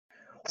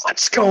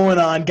What's going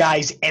on,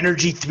 guys?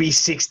 Energy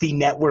 360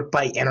 Network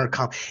by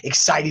Entercom.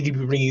 Excited to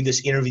be bringing you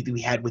this interview that we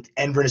had with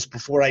Enverus.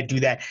 Before I do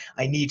that,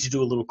 I need to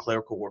do a little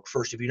clerical work.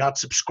 First, if you're not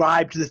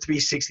subscribed to the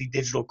 360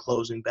 digital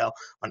closing bell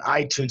on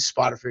iTunes,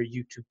 Spotify, or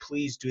YouTube,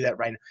 please do that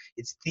right now.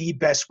 It's the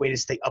best way to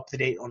stay up to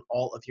date on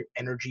all of your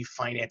energy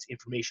finance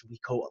information. We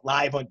go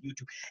live on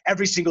YouTube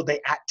every single day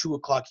at 2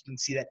 o'clock. You can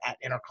see that at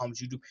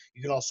Entercom's YouTube.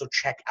 You can also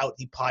check out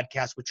the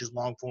podcast, which is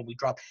long form. We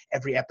drop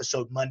every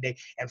episode Monday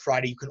and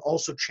Friday. You can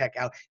also check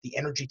out the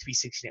Energy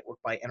 360 Network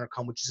by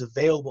Entercom, which is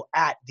available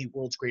at the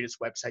world's greatest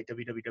website,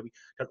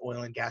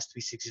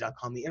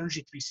 www.oilandgas360.com. The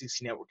Energy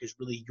 360 Network is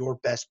really your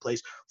best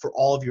place for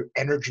all of your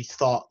energy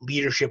thought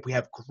leadership. We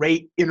have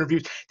great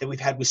interviews that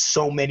we've had with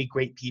so many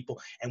great people,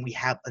 and we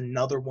have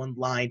another one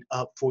lined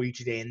up for you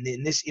today. And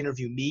in this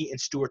interview, me and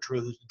Stuart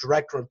Terrell, who's the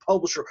director and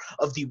publisher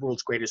of the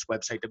world's greatest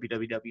website,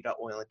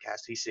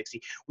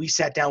 www.oilandgas360, we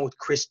sat down with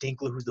Chris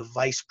Dinkler, who's the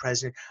vice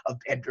president of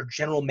or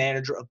general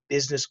manager of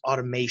business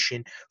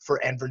automation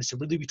for Enverus. And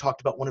really, we talked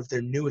about one of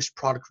their newest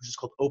products, which is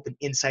called Open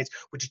Insights,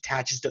 which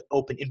attaches to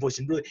Open Invoice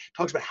and really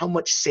talks about how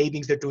much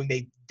savings they're doing.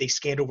 They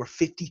scanned over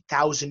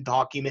 50,000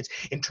 documents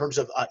in terms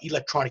of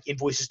electronic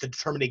invoices to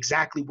determine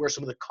exactly where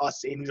some of the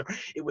cost savings are.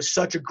 It was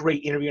such a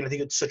great interview, and I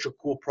think it's such a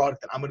cool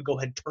product that I'm going to go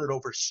ahead and turn it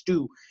over to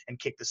Stu and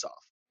kick this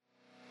off.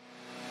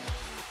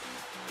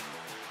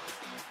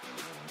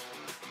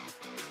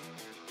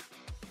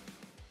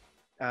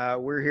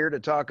 We're here to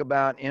talk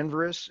about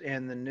Enverus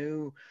and the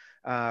new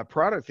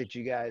product that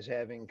you guys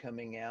having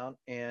coming out,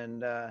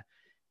 and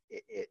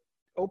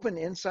Open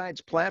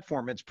Insights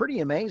platform. It's pretty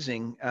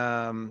amazing.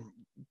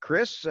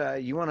 Chris,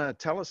 you want to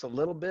tell us a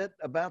little bit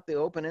about the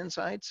Open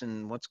Insights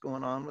and what's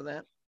going on with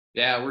that?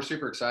 Yeah, we're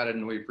super excited,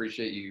 and we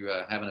appreciate you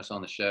having us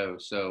on the show.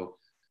 So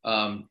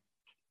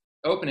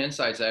Open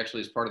Insights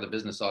actually is part of the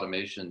business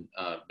automation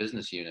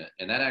business unit,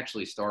 and that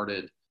actually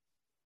started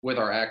with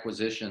our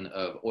acquisition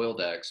of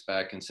Oildex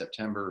back in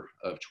September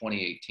of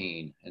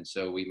 2018. And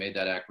so we made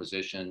that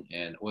acquisition,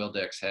 and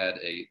Oildex had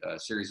a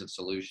series of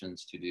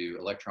solutions to do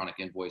electronic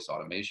invoice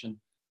automation.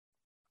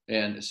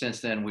 And since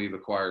then, we've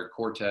acquired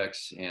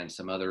Cortex and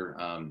some other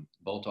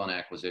bolt-on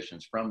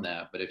acquisitions from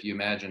that. But if you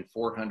imagine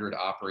 400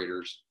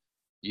 operators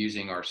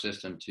using our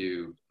system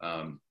to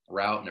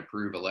route and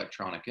approve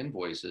electronic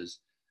invoices,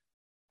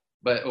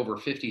 but over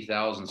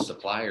 50,000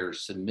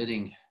 suppliers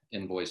submitting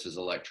invoices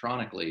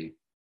electronically,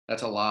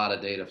 that's a lot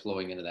of data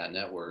flowing into that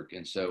network.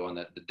 And so on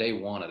the day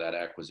one of that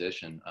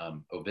acquisition,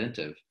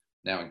 Oventive,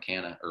 now in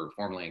Canada, or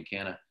formerly in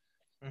Canada,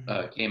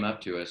 came up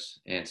to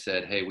us and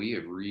said, hey, we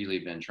have really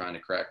been trying to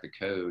crack the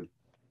code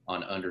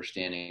on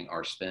understanding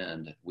our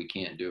spend. We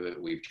can't do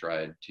it. We've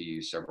tried to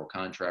use several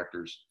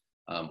contractors.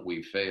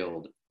 We've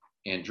failed.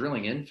 And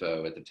Drilling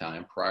Info at the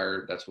time,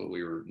 that's what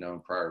we were known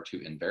prior to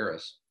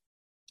Enverus.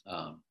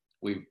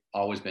 We've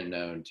always been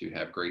known to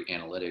have great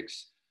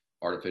analytics,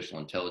 artificial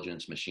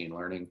intelligence, machine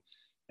learning.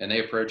 And they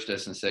approached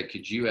us and said,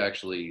 could you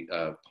actually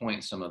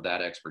point some of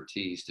that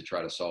expertise to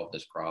try to solve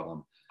this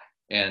problem?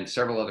 And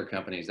several other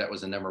companies, that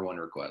was the number one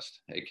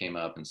request. It came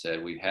up and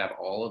said, we have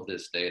all of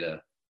this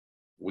data.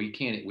 We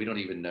don't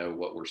even know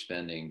what we're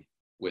spending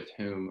with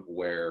whom,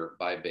 where,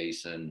 by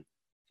basin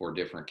for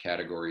different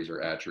categories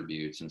or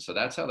attributes. And so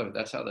that's how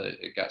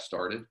it got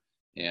started.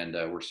 And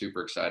we're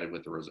super excited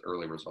with the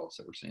early results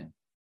that we're seeing.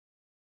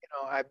 You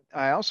know,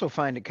 I also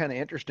find it kind of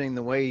interesting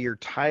the way your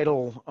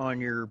title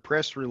on your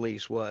press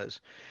release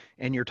was.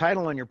 And your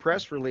title on your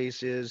press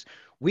release is,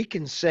 we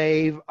can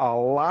save a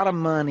lot of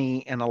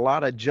money and a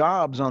lot of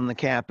jobs on the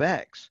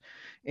CapEx.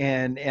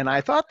 And I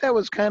thought that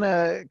was kind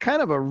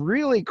of a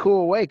really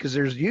cool way, because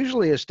there's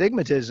usually a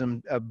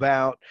stigmatism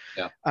about,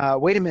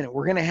 wait a minute,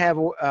 we're going to have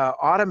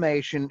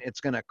automation.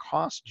 It's going to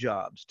cost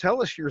jobs.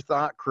 Tell us your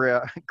thought,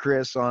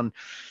 Chris, on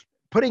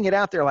putting it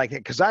out there like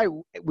that, because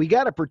we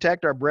got to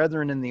protect our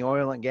brethren in the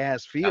oil and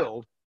gas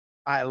field.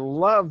 I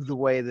love the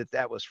way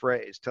that was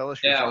phrased. Tell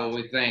us your thoughts.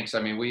 Well, thanks.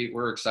 I mean,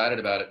 we're excited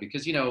about it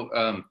because,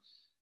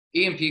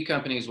 E&P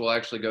companies will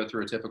actually go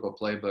through a typical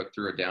playbook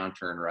through a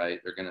downturn, right?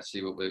 They're going to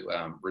see what we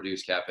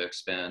reduce CapEx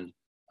spend,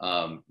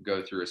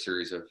 go through a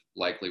series of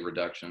likely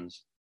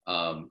reductions,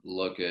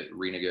 look at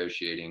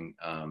renegotiating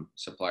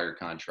supplier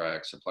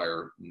contracts,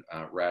 supplier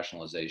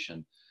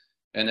rationalization,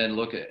 and then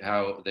look at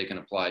how they can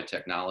apply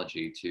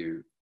technology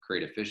to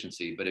create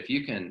efficiency. But if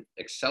you can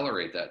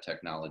accelerate that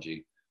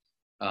technology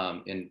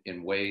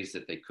in ways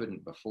that they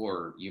couldn't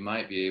before, you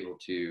might be able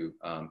to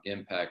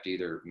impact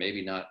either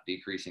maybe not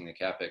decreasing the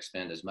CapEx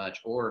spend as much,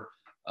 or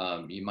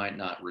you might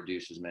not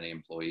reduce as many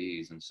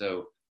employees. And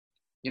so,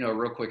 a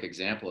real quick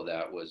example of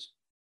that was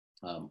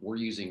we're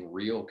using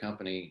real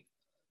company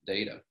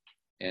data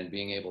and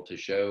being able to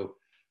show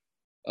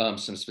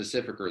some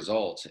specific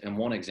results. And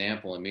one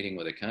example, in meeting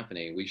with a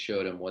company, we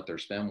showed them what their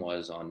spend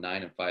was on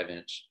 9 and 5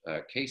 inch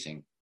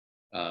casing.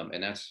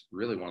 And that's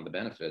really one of the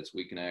benefits.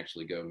 We can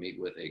actually go meet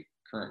with a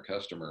current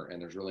customer, and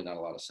there's really not a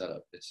lot of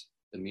setup. It's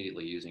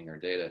immediately using our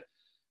data.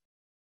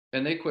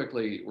 And they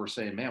quickly were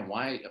saying, man,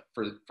 why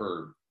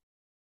for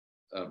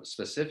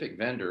specific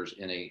vendors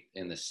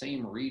in the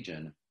same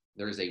region,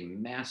 there is a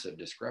massive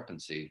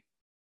discrepancy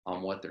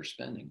on what they're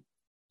spending.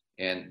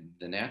 And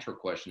the natural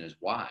question is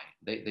why?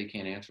 They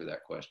can't answer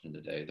that question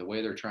today. The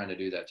way they're trying to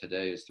do that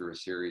today is through a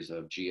series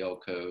of GL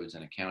codes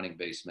and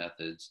accounting-based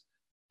methods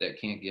that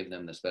can't give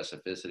them the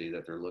specificity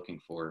that they're looking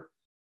for.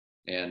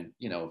 And,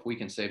 you know, if we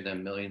can save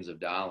them millions of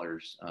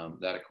dollars,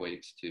 that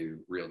equates to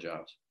real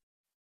jobs.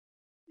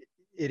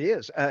 It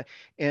is.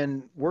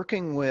 And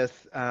working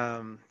with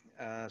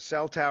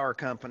cell tower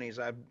companies,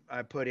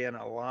 I put in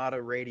a lot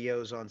of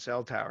radios on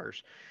cell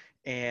towers,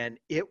 and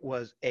it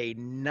was a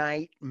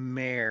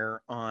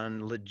nightmare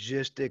on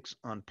logistics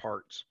on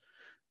parts.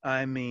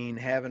 I mean,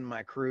 having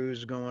my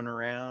crews going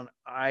around,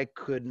 I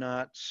could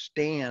not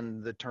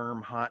stand the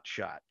term hot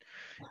shot.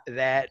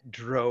 That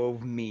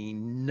drove me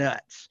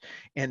nuts.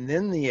 And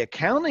then the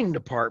accounting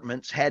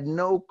departments had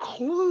no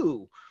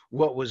clue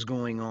what was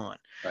going on.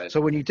 Right. So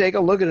when you take a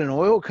look at an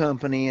oil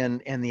company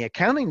and the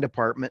accounting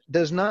department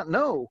does not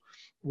know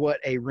what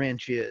a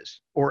wrench is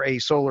or a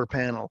solar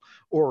panel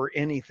or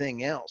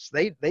anything else.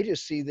 They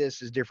just see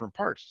this as different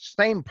parts.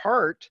 Same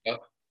part,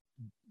 Yep.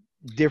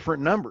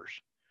 different numbers.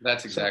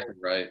 That's exactly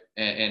right.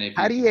 And if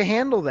how do you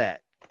handle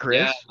that,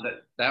 Chris? Yeah,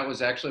 that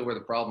was actually where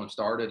the problem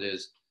started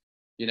is,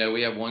 you know,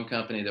 we have one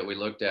company that we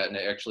looked at and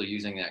actually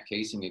using that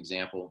casing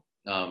example,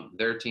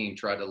 their team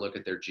tried to look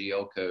at their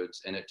GL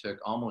codes and it took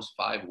almost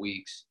 5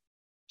 weeks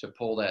to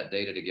pull that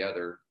data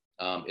together,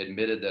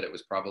 admitted that it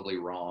was probably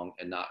wrong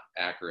and not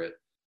accurate.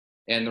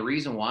 And the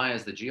reason why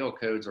is the GL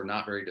codes are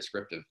not very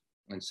descriptive.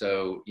 And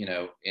so, you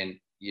know, and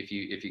if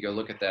you go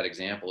look at that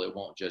example, it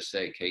won't just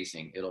say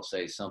casing, it'll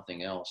say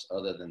something else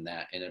other than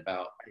that in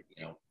about,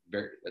 you know,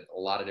 a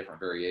lot of different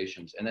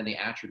variations. And then the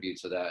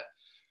attributes of that,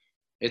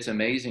 it's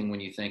amazing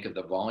when you think of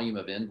the volume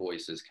of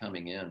invoices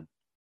coming in,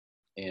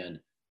 and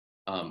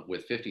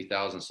with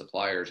 50,000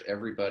 suppliers,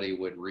 everybody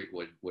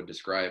would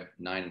describe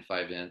 9 and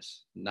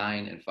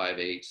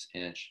 5/8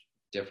 inch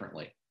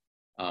differently.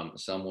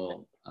 Some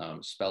will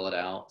spell it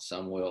out.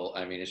 Some will,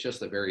 I mean, it's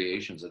just the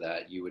variations of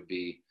that you would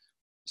be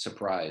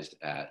surprised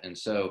at. And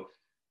so,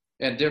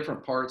 and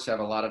different parts have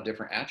a lot of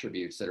different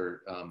attributes that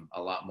are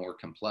a lot more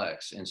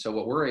complex. And so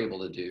what we're able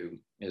to do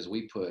is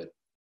we put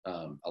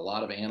a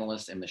lot of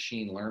analysts and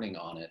machine learning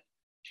on it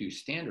to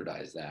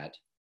standardize that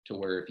to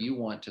where if you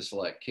want to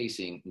select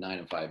casing 9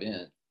 and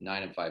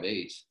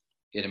 5/8,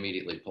 it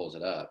immediately pulls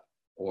it up,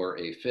 or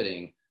a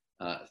fitting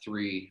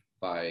 3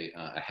 by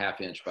a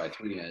 1/2 inch by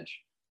 3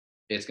 inch,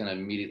 it's going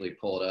to immediately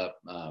pull it up,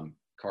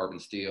 carbon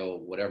steel,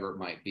 whatever it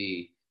might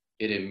be.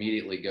 It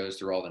immediately goes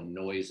through all the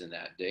noise in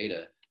that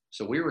data.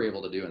 So we were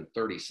able to do in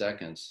 30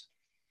 seconds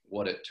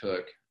what it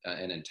took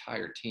an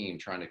entire team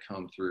trying to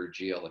comb through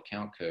GL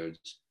account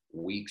codes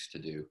weeks to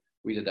do.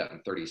 We did that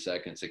in 30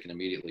 seconds. It can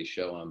immediately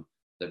show them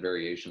the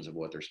variations of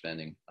what they're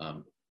spending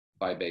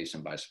by base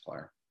and by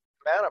supplier.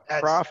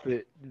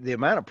 The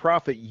amount of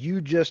profit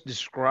you just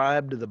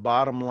described to the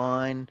bottom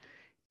line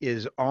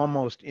is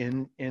almost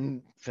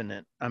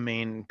infinite. I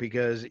mean,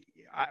 because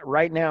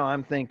right now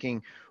I'm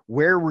thinking,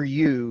 where were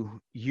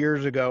you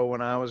years ago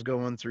when I was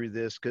going through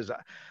this? Because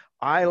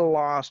I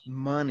lost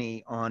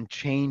money on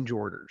change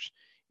orders.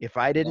 If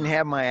I didn't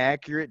have my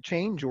accurate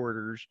change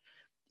orders,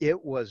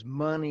 it was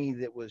money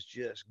that was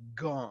just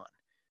gone.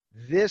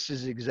 This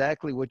is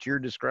exactly what you're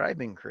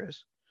describing,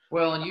 Chris.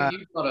 Well, and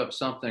you brought up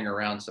something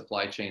around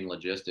supply chain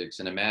logistics,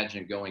 and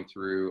imagine going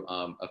through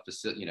a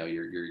facility, you know,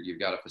 you've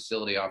got a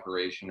facility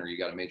operation, or you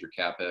got a major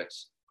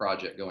CapEx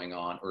project going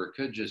on, or it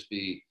could just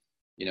be,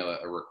 you know,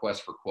 a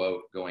request for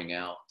quote going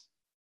out.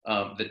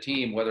 The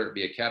team, whether it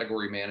be a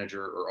category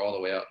manager or all the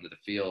way out into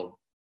the field,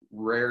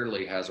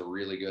 rarely has a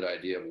really good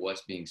idea of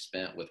what's being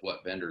spent with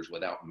what vendors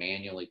without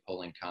manually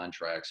pulling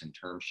contracts and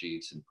term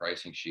sheets and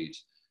pricing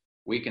sheets.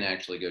 We can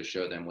actually go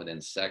show them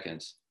within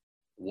seconds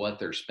what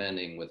they're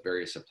spending with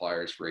various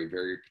suppliers for a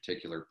very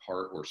particular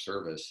part or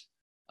service.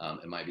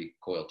 It might be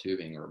coil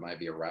tubing, or it might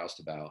be a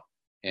roustabout,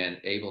 and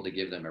able to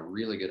give them a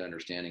really good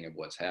understanding of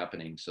what's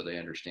happening so they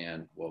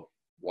understand, well,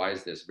 why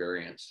is this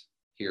variance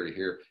here to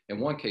here? In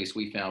one case,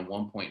 we found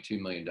 $1.2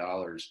 million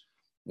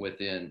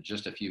within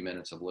just a few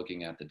minutes of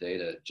looking at the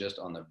data, just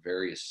on the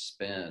various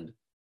spend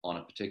on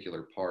a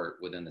particular part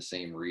within the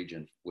same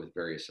region with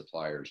various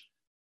suppliers.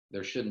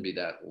 There shouldn't be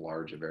that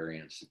large a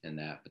variance in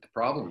that. But the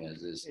problem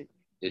is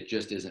it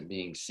just isn't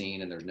being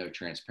seen, and there's no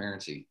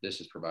transparency. This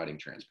is providing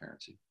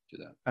transparency to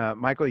that.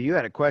 Michael, you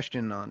had a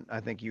question on, I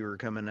think you were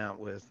coming out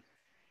with.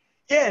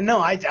 Yeah,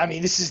 no, I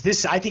mean,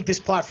 I think this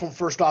platform,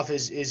 first off,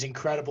 is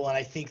incredible. And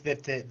I think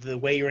that the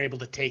way you're able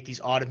to take these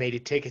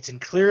automated tickets,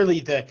 and clearly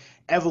the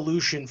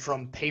evolution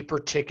from paper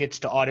tickets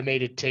to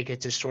automated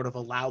tickets has sort of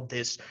allowed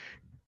this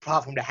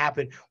platform to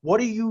happen.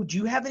 Do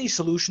you have any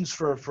solutions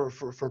for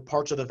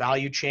parts of the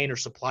value chain or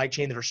supply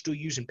chain that are still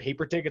using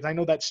paper tickets? I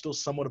know that's still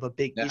somewhat of a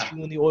big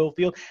issue in the oil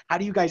field. How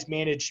do you guys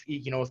manage,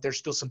 you know, if there's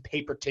still some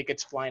paper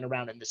tickets flying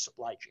around in the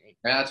supply chain?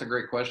 Yeah, that's a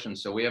great question.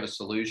 So we have a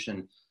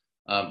solution.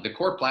 The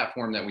core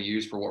platform that we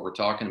use for what we're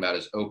talking about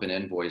is Open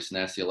Invoice,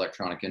 and that's the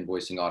electronic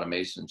invoicing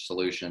automation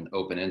solution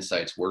Open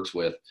Insights works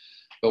with.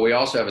 But we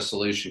also have a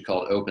solution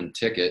called Open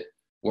Ticket,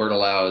 where it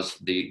allows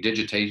the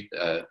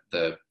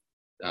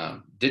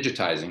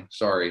digitizing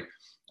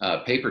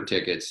paper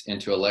tickets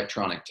into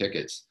electronic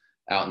tickets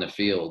out in the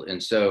field.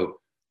 And so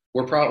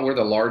we're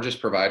the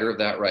largest provider of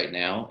that right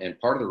now. And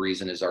part of the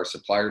reason is our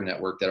supplier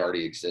network that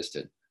already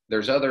existed.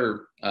 There's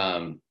other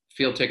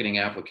field ticketing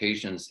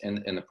applications,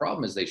 and the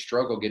problem is they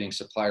struggle getting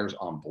suppliers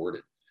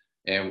onboarded.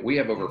 And we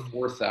have over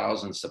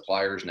 4,000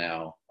 suppliers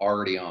now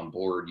already on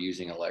board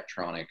using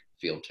electronic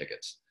field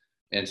tickets.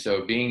 And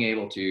so being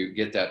able to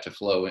get that to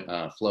flow in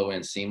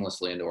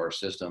seamlessly into our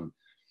system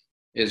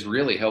is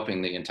really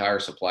helping the entire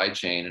supply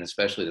chain, and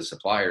especially the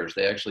suppliers.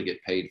 They actually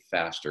get paid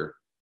faster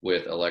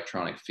with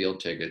electronic field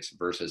tickets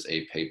versus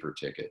a paper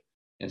ticket.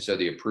 And so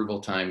the approval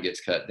time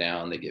gets cut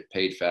down, they get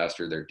paid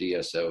faster, their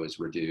DSO is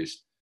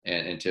reduced,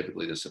 and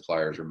typically the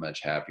suppliers are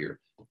much happier.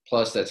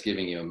 Plus, that's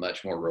giving you a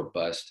much more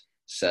robust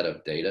set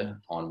of data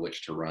on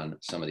which to run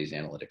some of these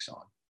analytics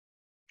on.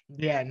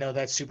 Yeah, no,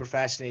 that's super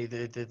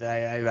fascinating.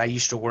 I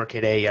used to work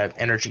at a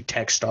energy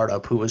tech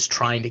startup who was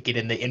trying to get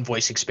in the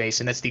invoicing space,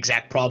 and that's the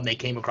exact problem they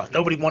came across.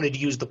 Nobody wanted to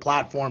use the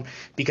platform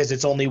because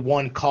it's only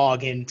one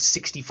cog in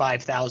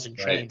 65,000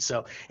 chains. Right.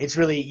 So it's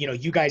really,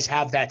 you guys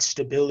have that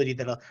stability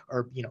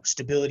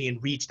stability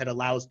and reach that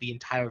allows the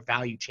entire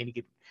value chain to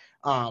get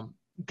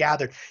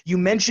gathered. You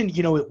mentioned,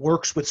 it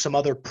works with some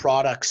other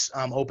products,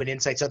 Open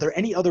Insights. Are there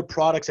any other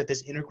products that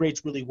this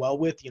integrates really well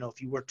with?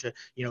 If you were to,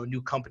 a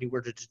new company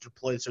were to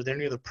deploy this, are there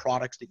any other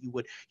products that you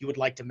would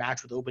like to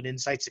match with Open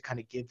Insights to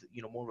kind of give,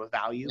 more of a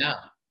value? Yeah.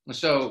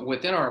 So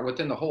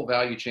within the whole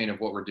value chain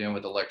of what we're doing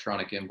with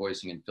electronic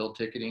invoicing and field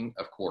ticketing,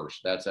 of course,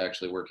 that's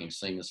actually working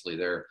seamlessly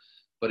there.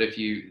 But if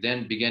you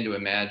then begin to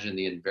imagine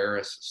the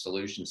Enverus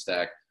solution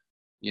stack,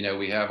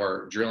 we have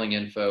our drilling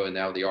info and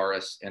now the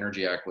RS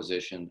energy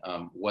acquisition,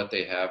 what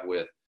they have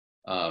with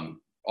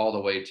all the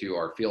way to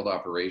our field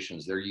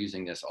operations. They're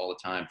using this all the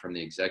time, from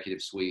the executive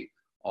suite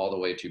all the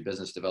way to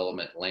business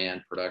development,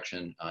 land,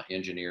 production,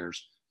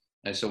 engineers.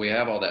 And so we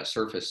have all that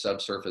surface,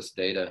 subsurface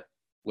data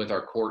with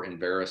our core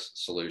Enverus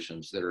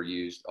solutions that are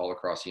used all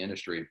across the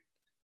industry.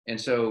 And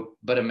so,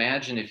 but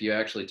imagine if you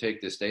actually take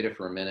this data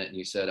for a minute and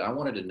you said, I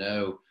wanted to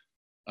know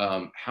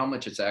how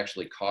much it's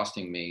actually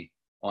costing me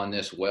on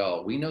this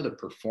well. We know the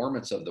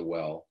performance of the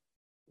well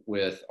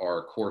with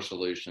our core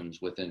solutions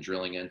within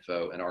drilling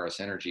info and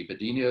RS energy, but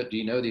do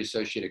you know the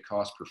associated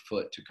cost per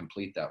foot to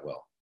complete that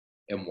well,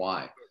 and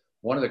why?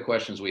 One of the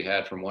questions we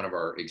had from one of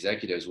our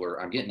executives were,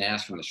 I'm getting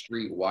asked from the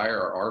street, why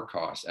are our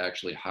costs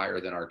actually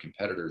higher than our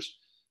competitors?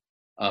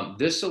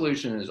 This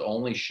solution is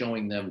only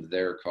showing them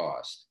their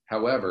cost.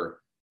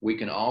 However, we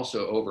can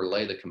also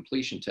overlay the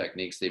completion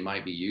techniques they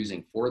might be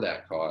using for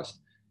that cost,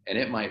 and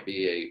it might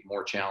be a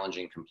more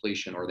challenging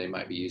completion, or they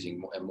might be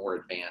using a more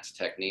advanced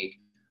technique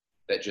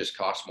that just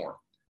costs more.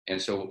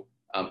 And so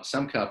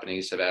some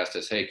companies have asked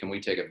us, hey, can we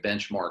take a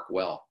benchmark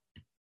well?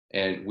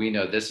 And we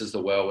know this is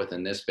the well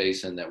within this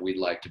basin that we'd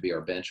like to be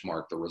our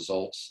benchmark. The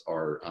results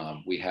are,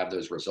 we have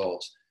those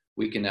results.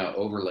 We can now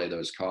overlay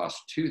those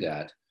costs to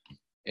that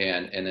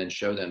and then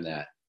show them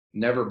that.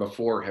 Never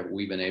before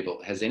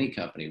has any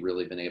company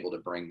really been able to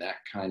bring that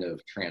kind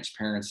of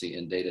transparency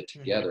and data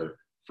together,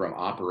 from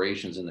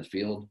operations in the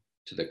field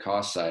to the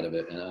cost side of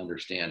it, and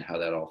understand how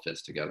that all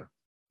fits together.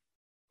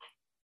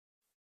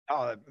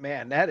 Oh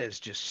man, that is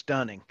just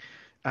stunning.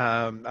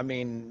 I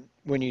mean,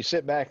 when you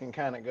sit back and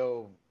kind of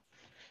go,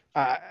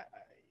 all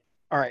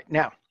right,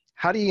 now,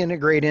 how do you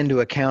integrate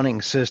into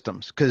accounting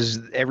systems?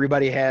 Because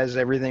everybody has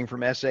everything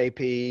from SAP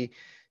to,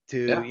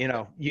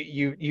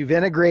 you've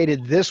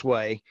integrated this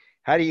way.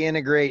 How do you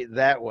integrate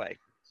that way?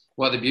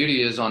 Well, the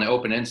beauty is on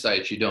Open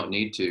Insights, you don't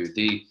need to.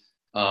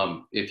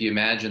 If you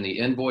imagine the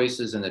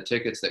invoices and the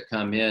tickets that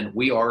come in,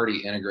 we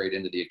already integrate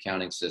into the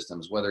accounting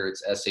systems, whether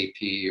it's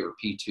SAP or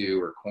P2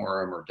 or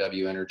Quorum or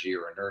W Energy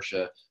or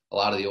Inertia, a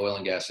lot of the oil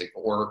and gas,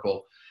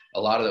 Oracle,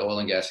 a lot of the oil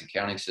and gas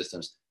accounting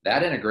systems,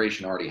 that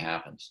integration already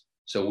happens.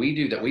 So we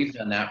do that. We've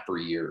done that for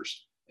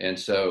years. And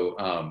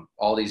so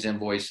all these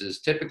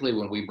invoices, typically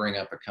when we bring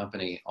up a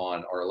company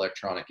on our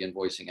electronic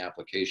invoicing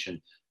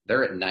application,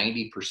 they're at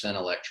 90%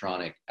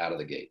 electronic out of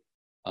the gate.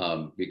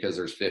 Because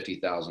there's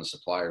 50,000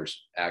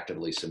 suppliers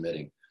actively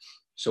submitting.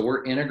 So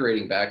we're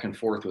integrating back and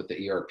forth with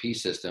the ERP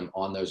system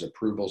on those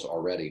approvals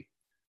already.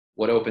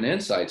 What Open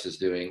Insights is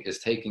doing is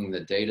taking the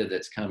data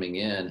that's coming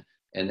in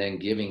and then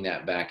giving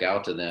that back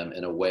out to them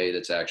in a way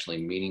that's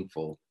actually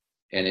meaningful.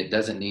 And it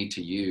doesn't need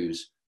to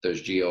use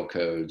those GL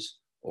codes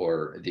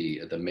or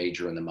the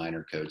major and the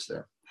minor codes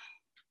there.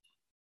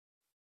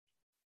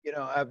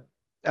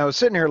 I was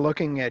sitting here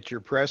looking at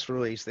your press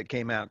release that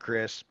came out,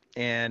 Chris,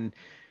 and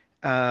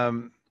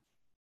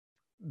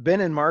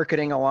been in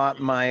marketing a lot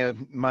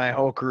my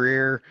whole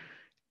career.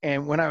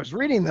 And when I was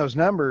reading those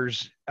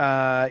numbers,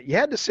 you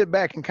had to sit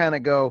back and kind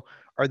of go,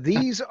 are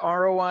these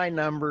ROI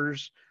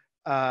numbers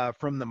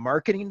from the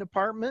marketing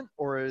department,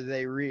 or are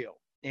they real?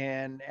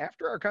 And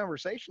after our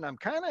conversation, I'm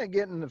kind of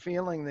getting the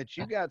feeling that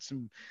you got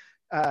some,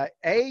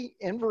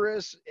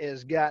 Enverus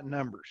has got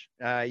numbers.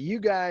 You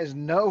guys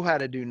know how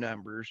to do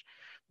numbers,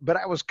 but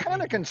I was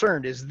kind of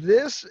concerned. Is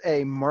this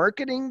a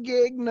marketing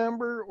gig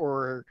number,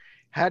 or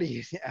How do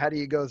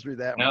you go through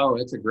that one? No,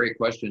 it's a great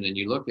question. And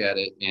you look at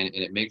it and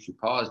it makes you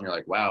pause and you're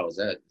like, wow, is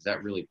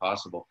that really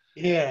possible?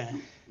 Yeah.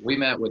 We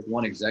met with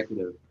one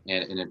executive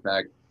and in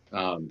fact,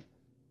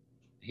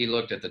 he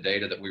looked at the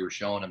data that we were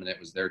showing him and it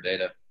was their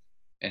data.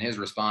 And his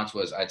response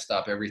was, I'd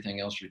stop everything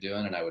else you're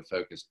doing and I would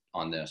focus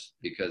on this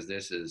because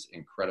this is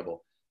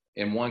incredible.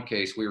 In one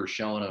case, we were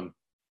showing them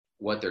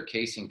what their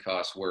casing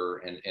costs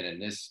were. And in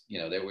this,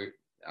 they were,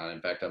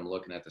 in fact, I'm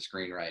looking at the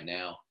screen right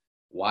now.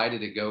 Why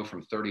did it go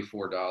from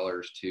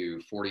 $34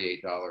 to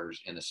 $48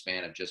 in the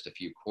span of just a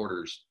few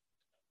quarters?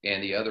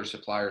 And the other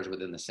suppliers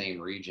within the same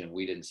region,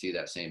 we didn't see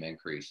that same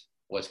increase.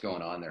 What's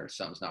going on there?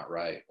 Something's not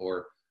right.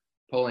 Or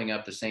pulling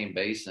up the same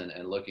basin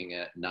and looking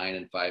at 9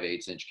 and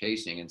 5/8 inch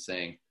casing and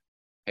saying,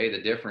 hey,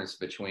 the difference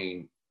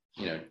between,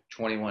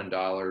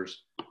 $21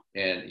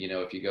 and,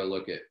 if you go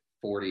look at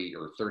 $40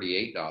 or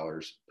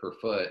 $38 per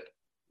foot,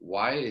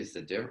 why is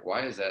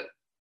that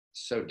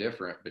so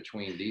different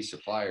between these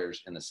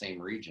suppliers in the same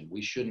region?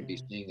 We shouldn't be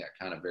seeing that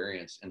kind of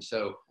variance. And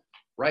so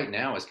right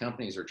now, as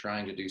companies are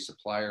trying to do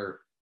supplier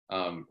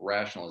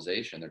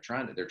rationalization, they're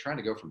trying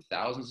to go from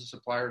thousands of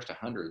suppliers to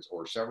hundreds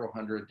or several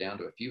hundred down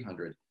to a few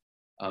hundred.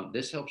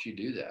 This helps you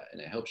do that.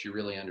 And it helps you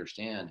really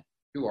understand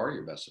who are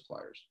your best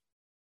suppliers.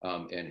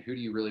 And who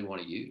do you really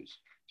want to use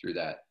through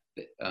that?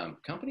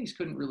 Companies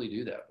couldn't really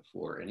do that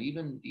before. And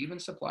even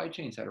supply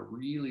chains had a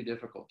really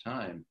difficult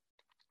time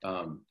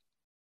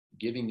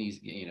giving these,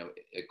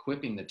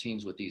 equipping the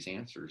teams with these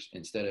answers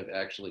instead of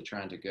actually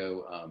trying to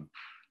go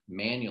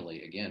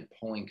manually, again,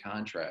 pulling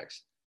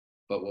contracts.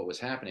 But what was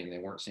happening, they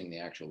weren't seeing the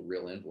actual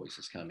real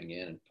invoices coming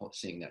in and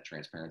seeing that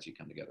transparency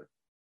come together.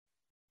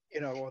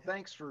 Well,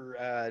 thanks for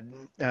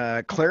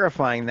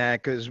clarifying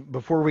that, because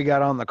before we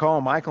got on the call,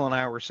 Michael and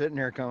I were sitting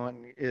there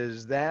going,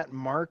 is that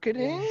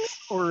marketing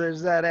or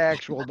is that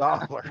actual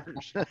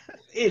dollars?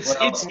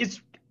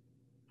 It's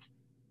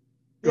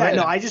yeah,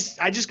 no, I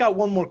just got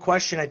one more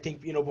question. I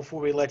think,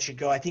 before we let you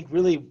go, I think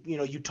really,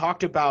 you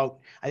talked about,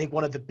 I think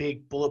one of the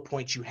big bullet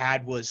points you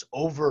had was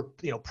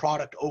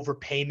product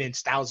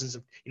overpayments, thousands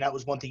of, that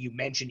was one thing you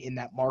mentioned in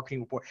that marketing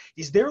report.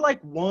 Is there like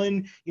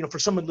one, for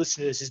someone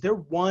listening to this, is there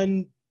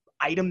one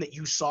item that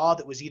you saw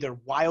that was either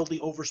wildly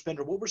overspent,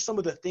 or what were some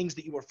of the things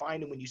that you were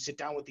finding when you sit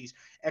down with these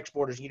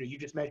exporters? You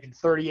just mentioned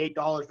 $38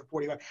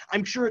 for $45.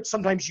 I'm sure it's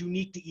sometimes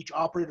unique to each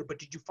operator, but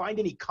did you find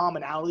any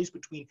commonalities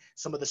between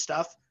some of the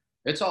stuff?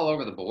 It's all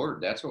over the board.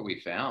 That's what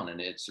we found.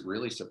 And it's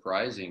really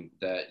surprising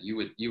that you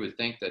would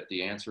think that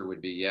the answer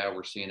would be, yeah,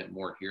 we're seeing it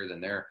more here than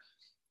there.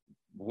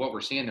 What we're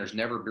seeing, there's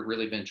never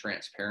really been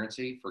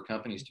transparency for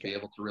companies to be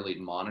able to really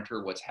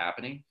monitor what's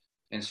happening.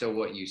 And so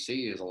what you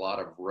see is a lot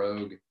of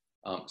rogue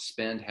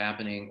spend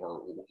happening,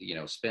 or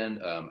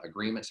spend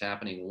agreements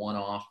happening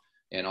one-off,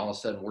 and all of a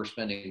sudden we're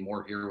spending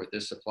more here with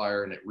this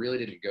supplier, and it really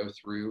didn't go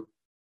through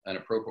an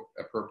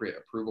appropriate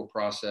approval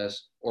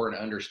process or an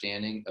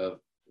understanding of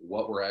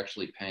what we're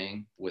actually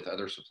paying with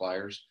other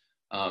suppliers.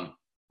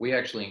 We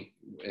actually,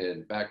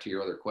 and back to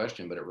your other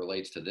question, but it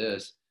relates to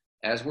this,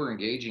 as we're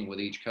engaging with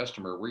each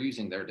customer, we're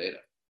using their data.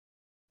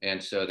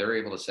 And so they're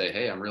able to say,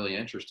 hey, I'm really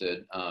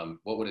interested.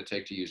 What would it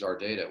take to use our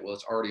data? Well,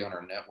 it's already on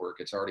our network.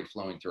 It's already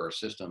flowing through our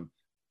system.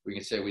 We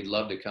can say, we'd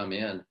love to come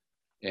in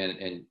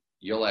and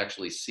you'll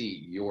actually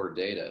see your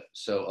data.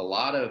 So a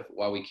lot of,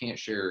 while we can't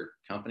share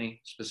company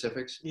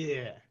specifics,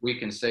 we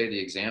can say the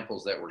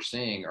examples that we're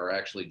seeing are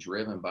actually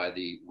driven by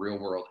the real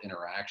world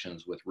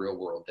interactions with real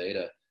world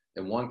data.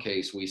 In one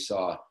case, we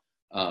saw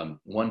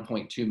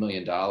 $1.2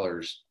 million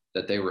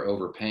that they were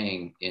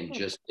overpaying in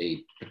just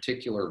a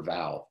particular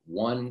valve,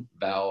 one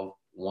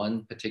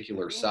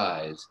particular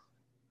size.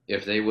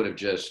 If they would have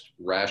just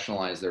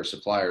rationalized their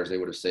suppliers, they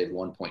would have saved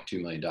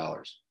 $1.2 million.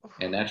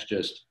 And that's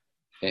just,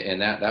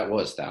 and that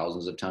was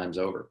thousands of times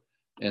over.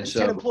 And so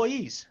 10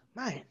 employees,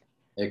 man.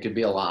 It could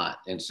be a lot.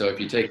 And so if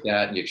you take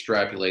that and you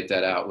extrapolate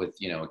that out with,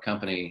 a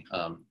company,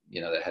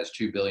 that has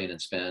 2 billion in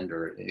spend,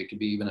 or it could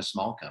be even a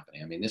small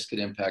company. I mean, this could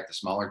impact the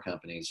smaller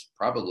companies,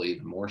 probably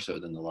even more so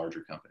than the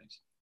larger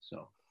companies.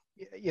 So.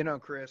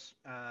 Chris,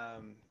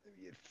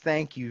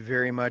 thank you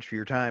very much for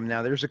your time.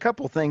 Now, there's a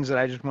couple things that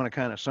I just want to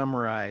kind of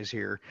summarize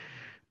here.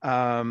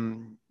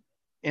 Enverus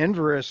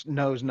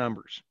knows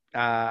numbers.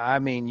 I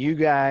mean, you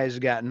guys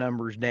got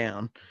numbers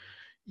down.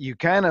 You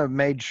kind of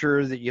made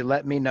sure that you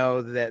let me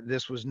know that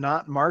this was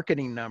not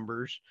marketing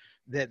numbers,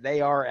 that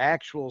they are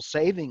actual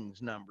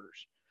savings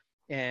numbers.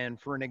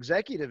 And for an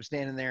executive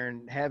standing there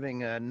and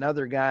having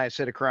another guy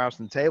sit across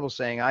the table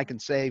saying, I can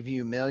save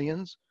you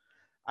millions,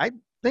 I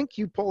think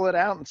you pull it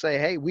out and say,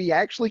 hey, we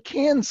actually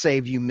can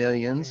save you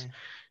millions.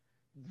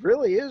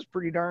 Really is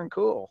pretty darn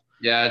cool.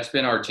 Yeah, it's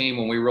been our team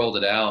when we rolled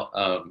it out.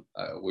 I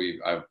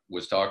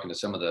was talking to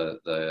some of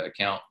the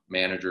account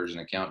managers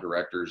and account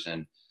directors,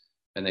 and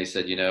they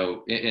said,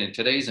 in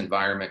today's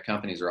environment,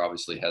 companies are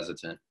obviously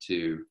hesitant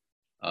to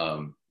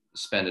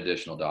spend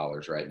additional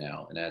dollars right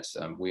now, and that's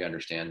we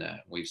understand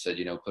that. We've said,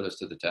 put us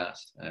to the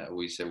test.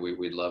 We said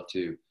we'd love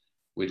to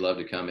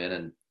come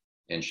in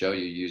and show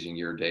you using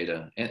your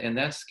data, and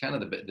that's kind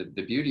of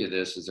the beauty of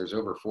this is there's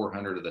over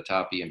 400 of the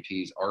top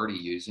EMPs already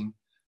using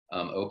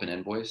Open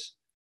Invoice.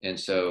 And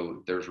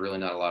so there's really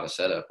not a lot of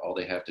setup. All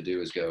they have to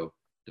do is go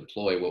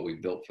deploy what we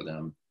built for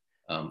them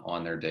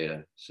on their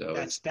data. So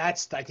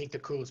that's I think the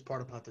coolest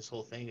part about this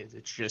whole thing is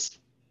it's just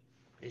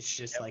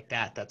like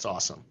that. That's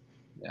awesome.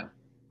 Yeah.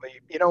 Well,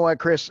 you know what,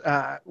 Chris?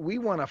 We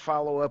want to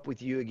follow up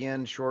with you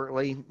again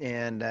shortly,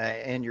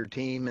 and your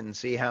team, and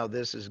see how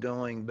this is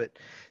going. But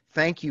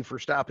thank you for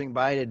stopping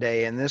by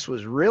today, and this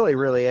was really,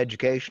 really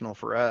educational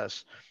for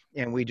us,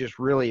 and we just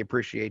really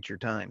appreciate your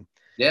time.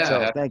 Yeah.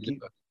 So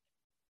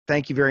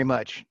thank you very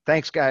much.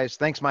 Thanks, guys.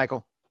 Thanks,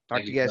 Michael.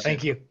 Talk to you guys soon.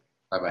 Thank you.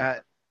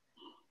 Bye-bye.